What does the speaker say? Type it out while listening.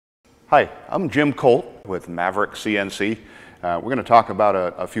Hi, I'm Jim Colt with MaverickCNC. We're going to talk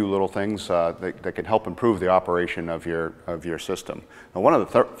about a few little things that can help improve the operation of your system. Now, one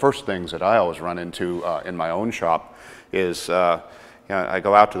of the first things that I always run into in my own shop is I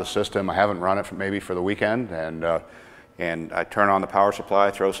go out to the system. I haven't run it maybe for the weekend, and I turn on the power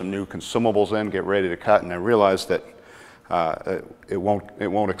supply, throw some new consumables in, get ready to cut, and I realize that it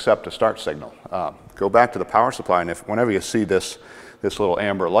won't accept a start signal. Go back to the power supply, and whenever you see this little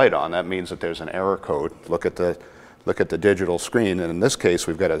amber light on, that means that there's an error code. Look at the digital screen, and in this case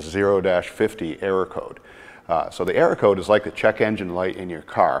we've got a 0-50 error code. So the error code is like the check engine light in your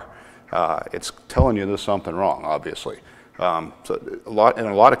car. It's telling you there's something wrong, obviously. So in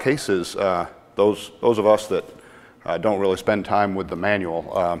a lot of cases, those of us that don't really spend time with the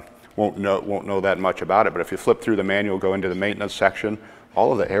manual won't know that much about it. But if you flip through the manual, go into the maintenance section,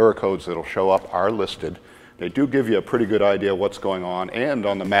 all of the error codes that'll show up are listed. They do give you a pretty good idea what's going on, and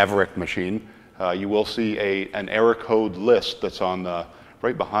on the Maverick machine, you will see an error code list that's on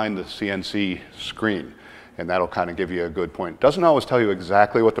right behind the CNC screen, and that'll kind of give you a good point. Doesn't always tell you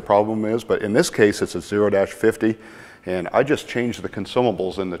exactly what the problem is, but in this case it's a 0-50, and I just changed the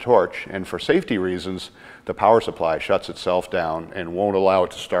consumables in the torch, and for safety reasons, the power supply shuts itself down and won't allow it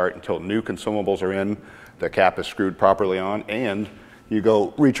to start until new consumables are in, the cap is screwed properly on, and you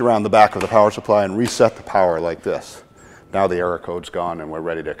go reach around the back of the power supply and reset the power like this. Now the error code's gone and we're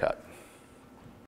ready to cut.